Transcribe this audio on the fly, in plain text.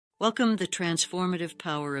Welcome the transformative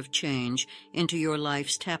power of change into your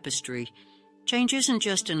life's tapestry. Change isn't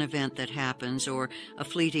just an event that happens or a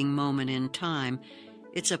fleeting moment in time.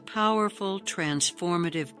 It's a powerful,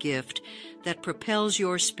 transformative gift that propels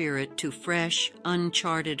your spirit to fresh,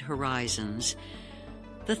 uncharted horizons.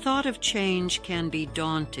 The thought of change can be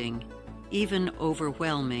daunting, even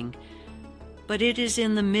overwhelming. But it is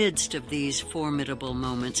in the midst of these formidable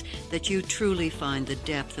moments that you truly find the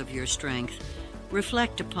depth of your strength.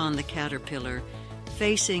 Reflect upon the caterpillar.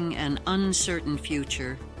 Facing an uncertain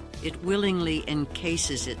future, it willingly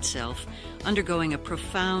encases itself, undergoing a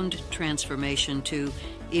profound transformation to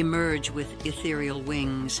emerge with ethereal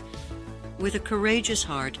wings. With a courageous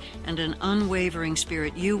heart and an unwavering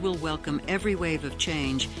spirit, you will welcome every wave of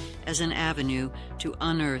change as an avenue to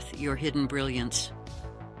unearth your hidden brilliance.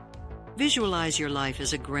 Visualize your life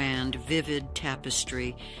as a grand, vivid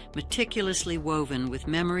tapestry, meticulously woven with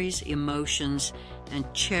memories, emotions,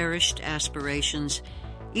 and cherished aspirations.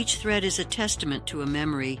 Each thread is a testament to a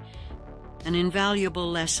memory, an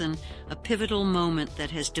invaluable lesson, a pivotal moment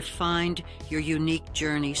that has defined your unique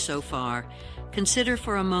journey so far. Consider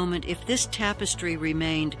for a moment if this tapestry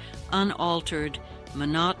remained unaltered,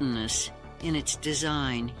 monotonous in its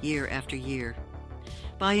design year after year.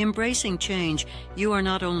 By embracing change, you are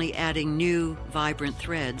not only adding new, vibrant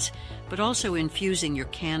threads, but also infusing your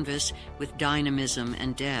canvas with dynamism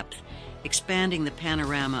and depth, expanding the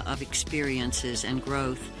panorama of experiences and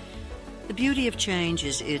growth. The beauty of change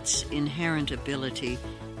is its inherent ability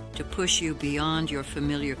to push you beyond your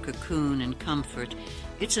familiar cocoon and comfort.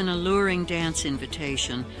 It's an alluring dance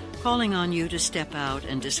invitation, calling on you to step out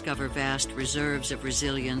and discover vast reserves of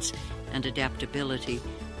resilience and adaptability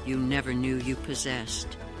you never knew you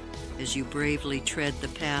possessed. As you bravely tread the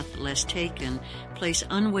path less taken, place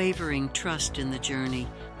unwavering trust in the journey.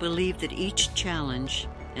 Believe that each challenge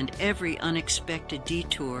and every unexpected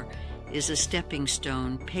detour is a stepping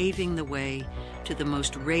stone paving the way to the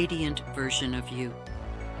most radiant version of you.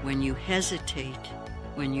 When you hesitate,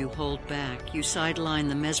 when you hold back, you sideline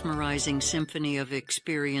the mesmerizing symphony of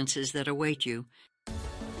experiences that await you.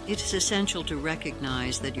 It is essential to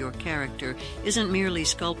recognize that your character isn't merely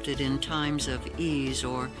sculpted in times of ease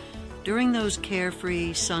or during those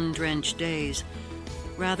carefree, sun-drenched days.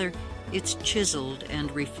 Rather, it's chiseled and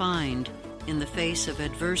refined in the face of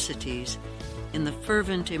adversities, in the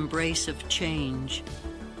fervent embrace of change.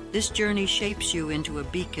 This journey shapes you into a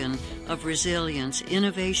beacon of resilience,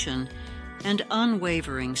 innovation, and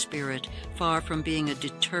unwavering spirit. Far from being a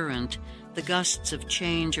deterrent, the gusts of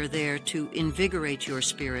change are there to invigorate your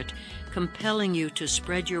spirit, compelling you to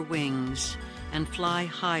spread your wings and fly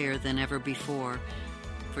higher than ever before.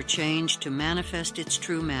 For change to manifest its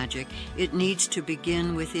true magic, it needs to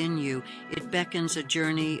begin within you. It beckons a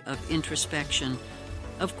journey of introspection,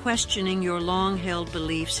 of questioning your long-held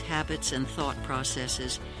beliefs, habits, and thought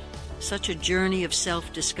processes. Such a journey of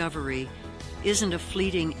self-discovery isn't a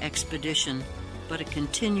fleeting expedition, but a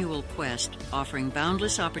continual quest, offering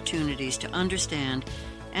boundless opportunities to understand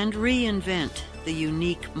and reinvent the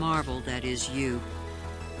unique marvel that is you.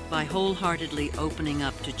 By wholeheartedly opening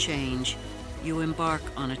up to change, you embark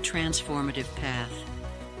on a transformative path,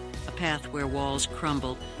 a path where walls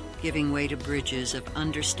crumble, giving way to bridges of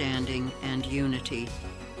understanding and unity.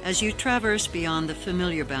 As you traverse beyond the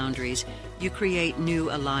familiar boundaries, you create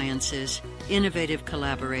new alliances, innovative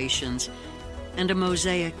collaborations, and a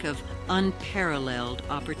mosaic of unparalleled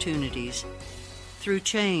opportunities. Through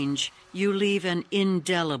change, you leave an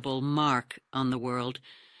indelible mark on the world,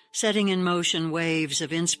 setting in motion waves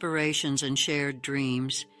of inspirations and shared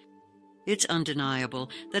dreams. It's undeniable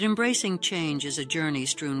that embracing change is a journey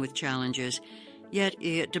strewn with challenges, yet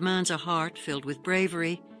it demands a heart filled with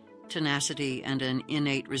bravery, tenacity, and an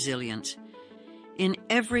innate resilience. In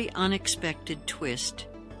every unexpected twist,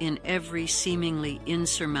 in every seemingly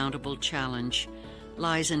insurmountable challenge,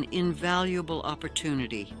 lies an invaluable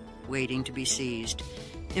opportunity waiting to be seized.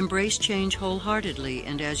 Embrace change wholeheartedly,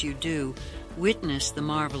 and as you do, witness the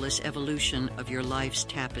marvelous evolution of your life's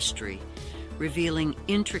tapestry, revealing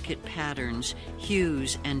intricate patterns,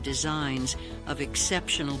 hues, and designs of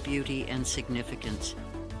exceptional beauty and significance.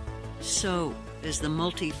 So, as the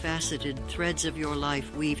multifaceted threads of your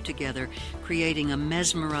life weave together, creating a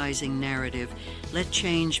mesmerizing narrative, let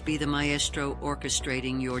change be the maestro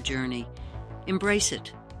orchestrating your journey. Embrace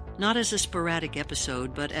it, not as a sporadic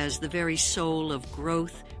episode, but as the very soul of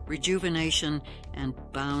growth, rejuvenation, and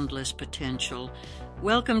boundless potential.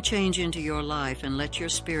 Welcome change into your life and let your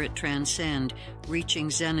spirit transcend, reaching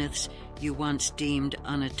zeniths you once deemed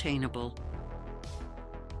unattainable.